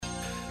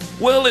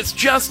Well, it's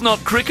just not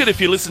cricket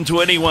if you listen to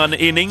anyone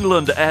in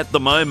England at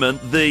the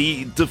moment.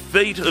 The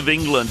defeat of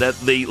England at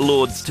the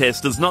Lord's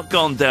Test has not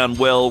gone down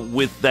well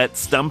with that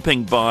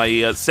stumping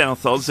by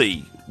South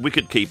Aussie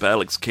wicketkeeper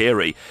Alex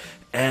Carey.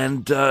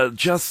 And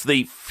just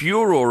the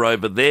furor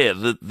over there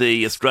that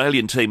the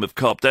Australian team have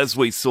copped, as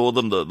we saw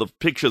them, the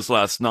pictures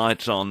last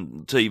night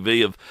on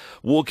TV of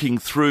walking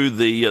through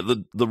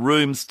the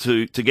rooms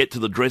to get to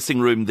the dressing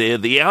room there,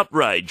 the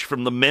outrage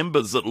from the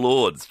members at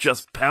Lord's,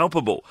 just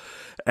palpable.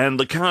 And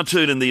the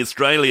cartoon in the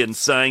Australian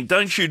saying,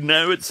 "Don't you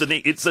know it's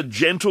a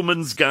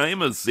gentleman's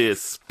game," as they're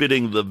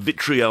spitting the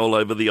vitriol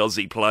over the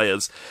Aussie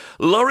players.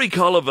 Laurie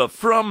Colliver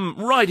from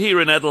right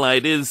here in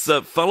Adelaide is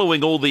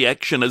following all the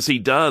action as he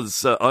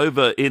does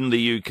over in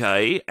the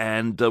UK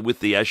and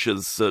with the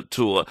Ashes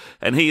tour.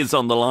 And he is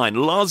on the line.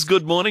 Loz,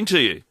 good morning to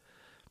you.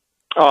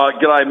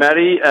 G'day,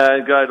 Matty.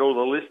 G'day to all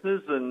the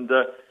listeners. And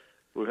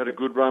we've had a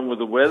good run with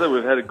the weather.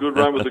 We've had a good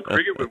run with the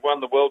cricket. We've won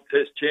the World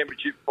Test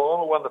Championship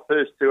final, won the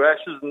first two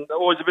Ashes, and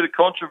always a bit of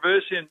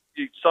controversy, and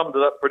you summed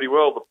it up pretty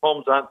well. The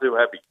Poms aren't too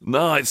happy.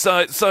 No,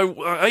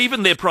 so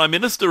even their Prime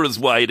Minister has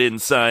weighed in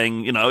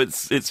saying,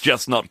 it's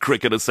just not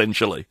cricket,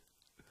 essentially.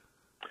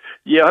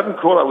 Yeah, I haven't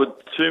caught up with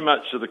too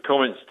much of the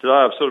comments today.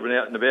 I've sort of been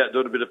out and about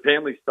doing a bit of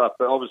family stuff,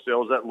 but obviously I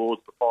was at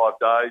Lord's for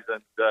 5 days,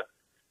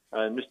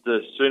 and Mr.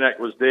 Sunak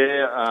was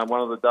there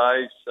one of the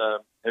days,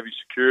 heavy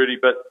security.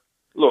 But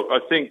look, I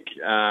think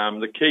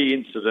the key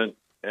incident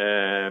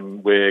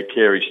where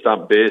Carey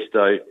stumped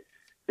Bairstow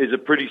is a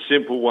pretty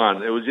simple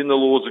one. It was in the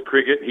laws of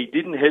cricket. He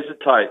didn't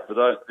hesitate, for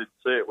those that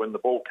didn't see it, when the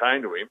ball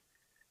came to him.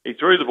 He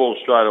threw the ball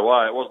straight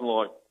away. It wasn't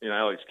like,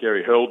 Alex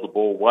Carey hurled the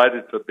ball,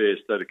 waited for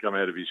Bairstow to come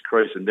out of his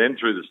crease and then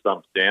threw the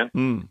stumps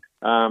down.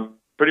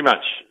 Pretty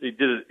much he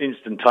did it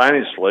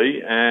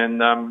instantaneously,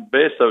 and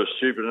Bairstow was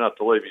stupid enough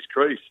to leave his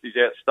crease. He's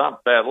out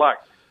stumped. Bad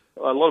luck.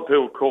 A lot of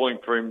people calling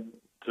for him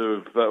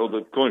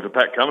calling for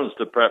Pat Cummins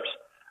to perhaps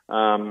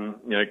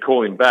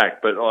call him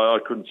back, but I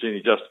couldn't see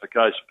any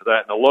justification for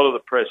that. And a lot of the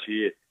press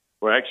here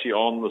were actually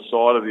on the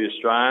side of the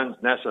Australians.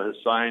 Nasser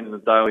Hussain in the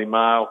Daily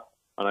Mail,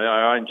 and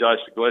our own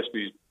Jason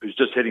Gillespie, who's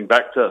just heading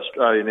back to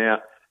Australia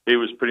now, he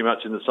was pretty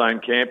much in the same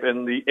camp.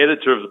 And the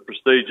editor of the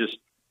prestigious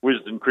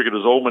Wisden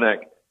Cricketers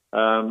Almanac,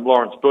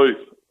 Lawrence Booth,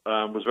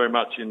 was very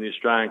much in the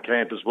Australian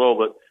camp as well.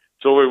 But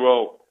it's all very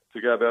well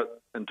to go about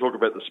and talk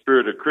about the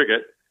spirit of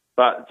cricket,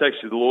 but it's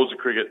actually the laws of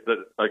cricket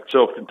that are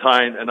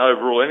self-contained and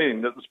overall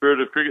anything that the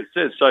spirit of cricket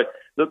says. So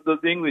the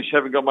English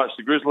haven't got much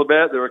to grizzle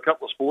about. There are a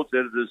couple of sports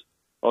editors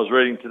I was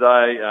reading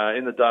today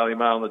in the Daily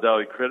Mail and the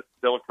Daily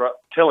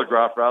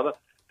Telegraph,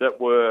 that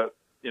were,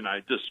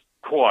 just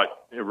quite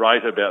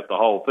irate about the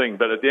whole thing.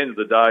 But at the end of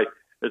the day,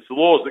 it's the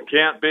laws that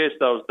count.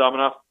 Bairstow was dumb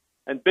enough.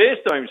 And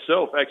Bairstow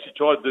himself actually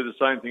tried to do the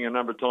same thing a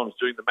number of times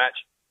during the match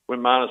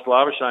when Marnus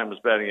Labuschagne was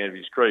batting out of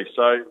his crease.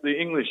 So the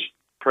English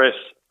press,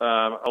 a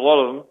lot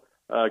of them,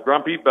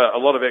 grumpy, but a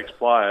lot of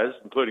ex-players,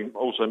 including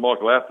also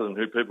Michael Atherton,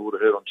 who people would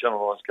have heard on Channel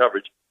 9's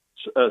coverage,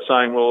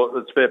 saying, well,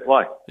 it's fair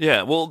play.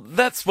 Yeah, well,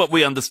 that's what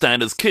we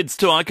understand as kids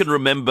too. I can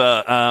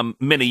remember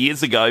many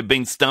years ago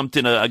being stumped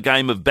in a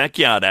game of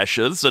backyard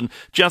ashes, and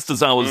just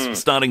as I was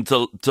starting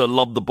to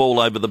lob the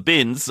ball over the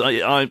bins,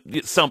 I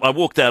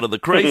walked out of the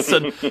crease,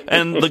 and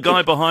the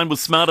guy behind was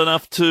smart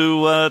enough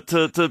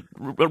to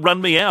run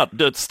me out,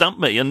 to stump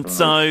me, and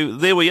so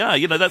there we are.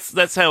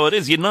 That's how it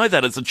is. You know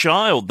that as a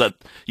child, that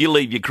you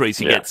leave your crease,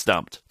 you get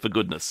stumped, for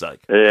goodness sake.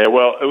 Yeah,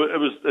 well,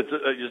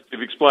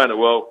 you've explained it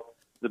well.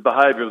 The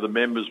behaviour of the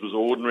members was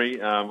ordinary.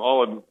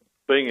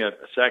 Being a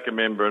SACA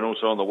member and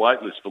also on the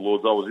wait list for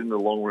Lords, I was in the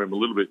long room a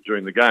little bit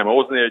during the game. I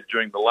wasn't there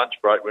during the lunch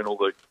break when all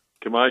the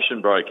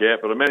commotion broke out,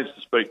 but I managed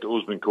to speak to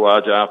Usman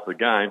Khawaja after the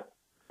game,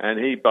 and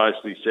he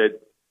basically said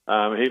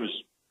he was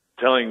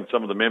telling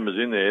some of the members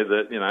in there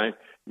that,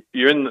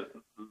 you're in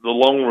the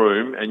long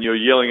room and you're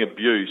yelling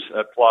abuse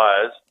at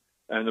players,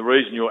 and the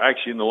reason you're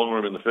actually in the long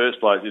room in the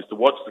first place is to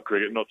watch the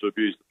cricket, not to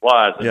abuse the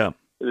players. Yeah.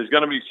 There's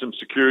going to be some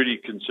security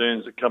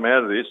concerns that come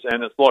out of this,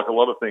 and it's like a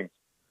lot of things.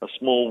 A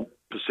small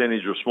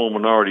percentage or a small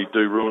minority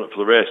do ruin it for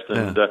the rest.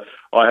 And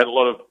I had a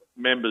lot of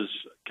members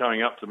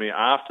coming up to me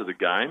after the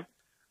game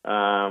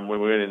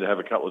when we went in to have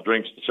a couple of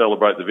drinks to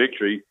celebrate the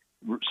victory,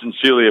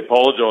 sincerely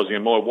apologising.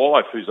 And my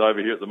wife, who's over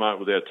here at the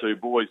moment with our two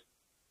boys,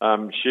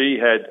 she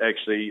had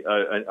actually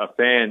a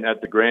fan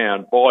at the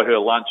ground buy her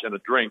lunch and a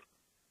drink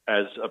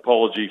as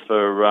apology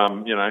for,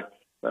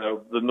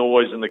 the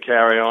noise and the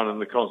carry-on and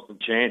the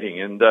constant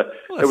chanting. And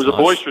it was a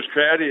boisterous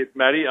crowd here,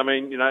 Matty. I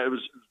mean, it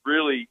was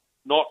really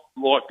not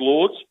like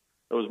Lords.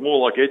 It was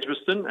more like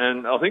Edgbaston.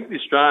 And I think the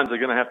Australians are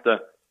going to have to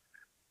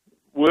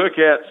work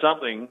out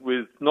something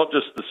with not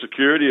just the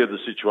security of the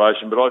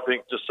situation, but I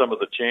think just some of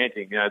the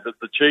chanting.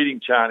 The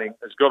cheating chanting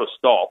has got to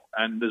stop.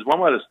 And there's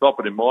one way to stop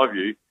it, in my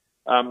view.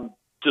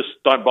 Just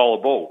don't bowl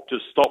a ball.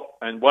 Just stop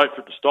and wait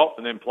for it to stop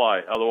and then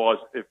play. Otherwise,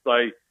 if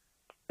they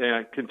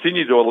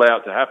continue to allow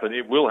it to happen,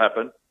 it will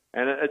happen,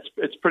 and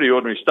it's pretty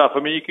ordinary stuff. I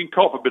mean, you can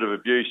cop a bit of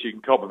abuse, you can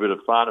cop a bit of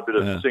fun, a bit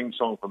of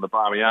sing-song from the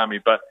Barmy Army,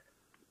 but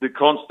the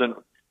constant,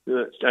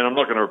 and I'm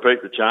not going to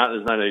repeat the chant,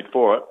 there's no need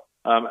for it,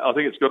 I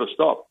think it's got to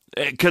stop.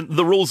 Can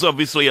the rules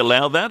obviously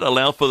allow that?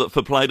 Allow for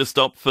play to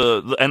stop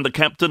and the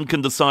captain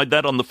can decide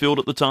that on the field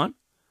at the time?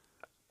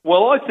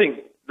 Well, I think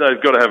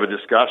they've got to have a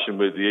discussion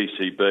with the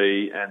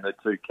ECB and the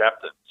two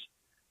captains,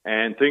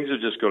 and things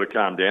have just got to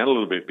calm down a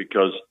little bit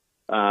because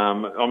I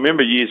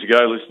remember years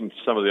ago listening to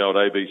some of the old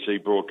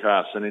ABC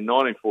broadcasts, and in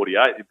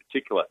 1948 in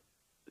particular,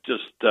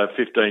 just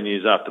 15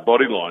 years after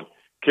Bodyline,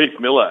 Keith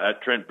Miller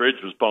at Trent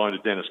Bridge was bowling to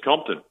Dennis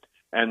Compton.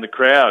 And the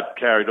crowd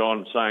carried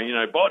on saying,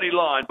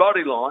 Bodyline,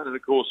 Bodyline. And,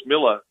 of course,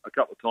 Miller a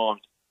couple of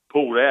times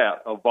pulled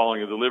out of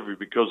bowling a delivery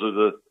because of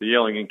the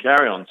yelling and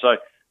carry-on. So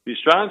the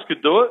Australians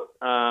could do it.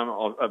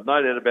 I've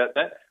no doubt about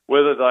that.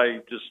 Whether they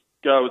just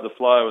go with the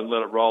flow and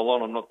let it roll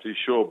on, I'm not too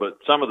sure. But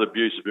some of the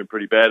abuse has been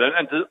pretty bad.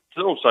 And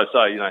to also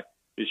say, the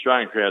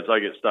Australian crowds,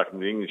 they get stuck in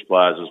the English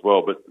players as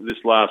well. But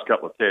this last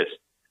couple of tests,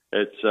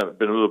 it's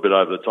been a little bit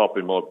over the top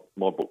in my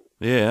book.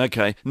 Yeah,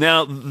 okay.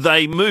 Now,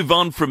 they move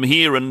on from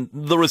here, and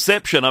the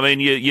reception, I mean,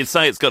 you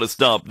say it's got to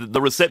stop.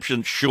 The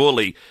reception,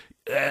 surely,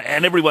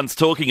 and everyone's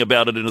talking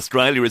about it in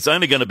Australia, is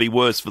only going to be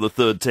worse for the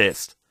third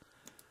test.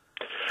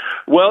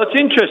 Well, it's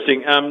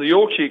interesting. The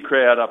Yorkshire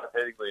crowd up at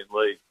Headingley and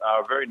Leeds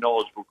are a very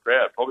knowledgeable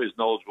crowd, probably as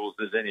knowledgeable as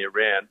there's any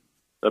around.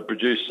 They've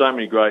produced so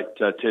many great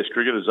test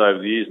cricketers over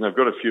the years, and they've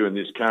got a few in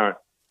this current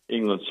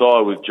England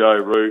side with Joe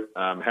Root,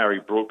 Harry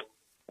Brook,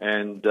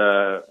 and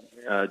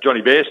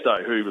Johnny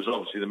Bairstow, who was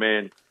obviously the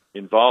man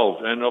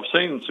involved. And I've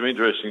seen some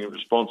interesting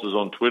responses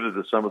on Twitter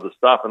to some of the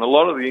stuff. And a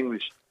lot of the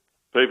English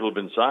people have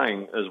been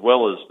saying, as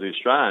well as the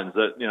Australians,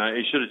 that,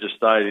 he should have just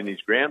stayed in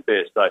his ground,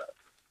 Bairstow.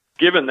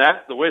 Given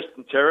that, the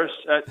Western Terrace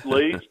at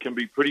Leeds can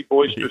be pretty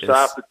boisterous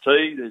after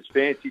tea. There's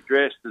fancy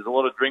dress. There's a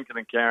lot of drinking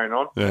and carrying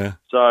on. Yeah.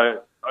 So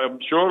I'm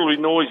sure it'll be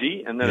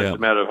noisy. And then it's a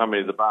matter of how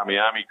many of the Barmy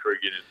Army crew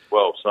get in as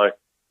well. So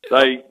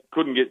they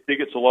couldn't get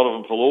tickets, a lot of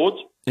them, for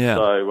Lords. Yeah.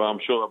 So I'm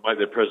sure they'll make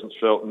their presence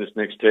felt in this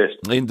next test.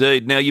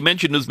 Indeed. Now, you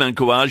mentioned Usman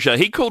Khawaja.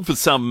 He called for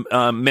some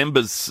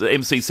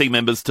MCC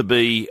members to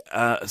be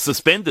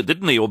suspended,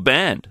 didn't he, or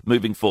banned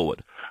moving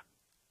forward?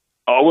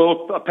 Oh,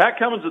 well, Pat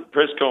Cummins at the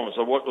press conference,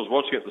 I was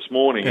watching it this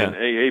morning, and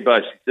he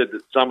basically said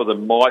that some of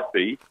them might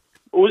be.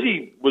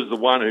 Uzi was the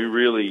one who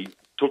really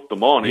took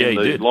them on in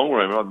the long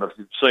room. I don't know if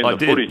you've seen the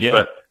footage,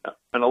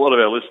 and a lot of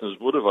our listeners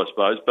would have, I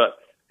suppose, but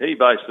he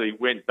basically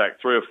went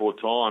back 3 or 4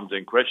 times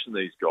and questioned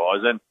these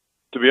guys. And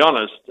to be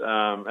honest,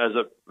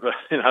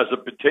 as a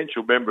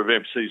potential member of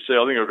MCC,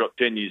 I think I've got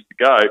 10 years to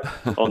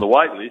go on the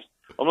wait list.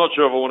 I'm not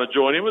sure if I want to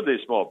join in with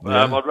this mob.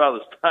 I'd rather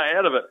stay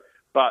out of it.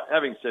 But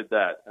having said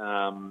that,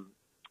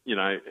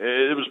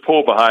 it was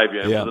poor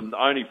behaviour. Yeah. Them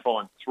only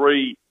fined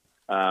 3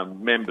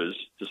 members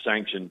to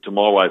sanction, to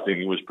my way of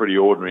thinking, was pretty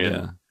ordinary.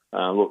 Yeah.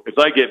 And, look, if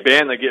they get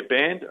banned, they get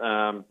banned.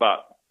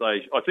 But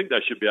I think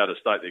they should be able to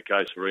state their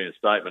case for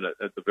reinstatement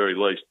at the very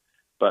least.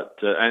 But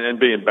and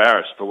be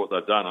embarrassed for what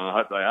they've done, and I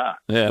hope they are.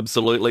 Yeah,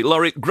 absolutely.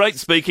 Laurie, great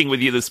speaking with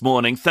you this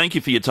morning. Thank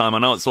you for your time. I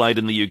know it's late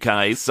in the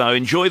UK, so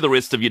enjoy the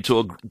rest of your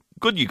tour.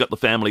 Good you got the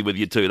family with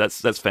you too.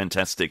 That's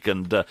fantastic.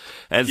 And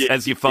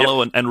as you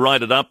follow and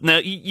write it up. Now,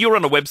 you're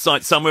on a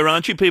website somewhere,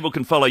 aren't you? People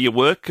can follow your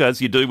work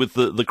as you do with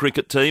the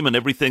cricket team and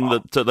everything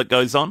that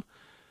goes on.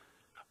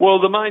 Well,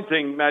 the main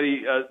thing,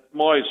 Matty,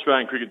 my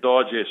Australian Cricket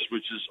Digest,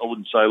 which is, I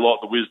wouldn't say a lot,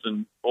 the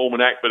Wisden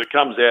Almanac, but it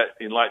comes out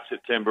in late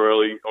September,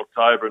 early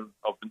October, and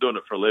I've been doing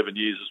it for 11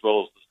 years as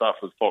well as the stuff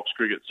with Fox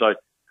Cricket. So,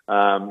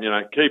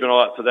 keep an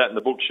eye out for that in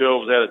the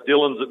bookshelves out at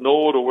Dillon's at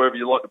Nord or wherever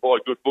you like to buy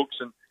good books,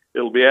 and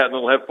it'll be out and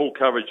it'll have full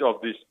coverage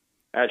of this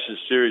Ashes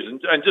series.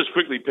 And just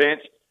quickly,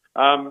 Pants,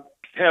 how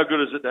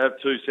good is it to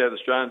have 2 South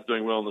Australians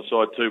doing well on the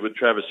side too with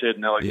Travis Head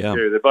and Alex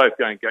Carey? They're both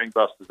going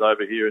gangbusters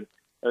over here, and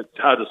it's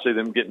hard to see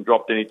them getting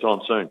dropped anytime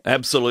soon.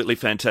 Absolutely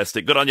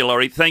fantastic. Good on you,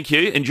 Laurie. Thank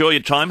you. Enjoy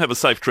your time. Have a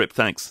safe trip.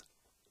 Thanks.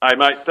 Hey,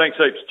 mate. Thanks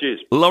heaps.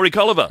 Cheers. Laurie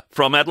Colliver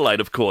from Adelaide,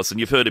 of course, and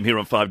you've heard him here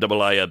on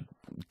 5AA a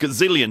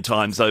gazillion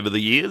times over the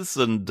years,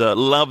 and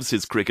loves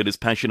his cricket, is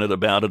passionate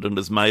about it, and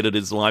has made it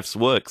his life's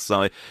work.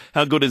 So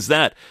how good is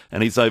that?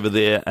 And he's over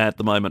there at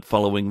the moment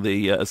following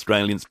the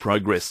Australians'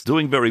 progress.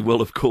 Doing very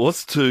well, of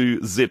course,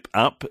 to zip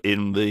up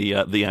in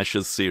the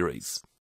Ashes series.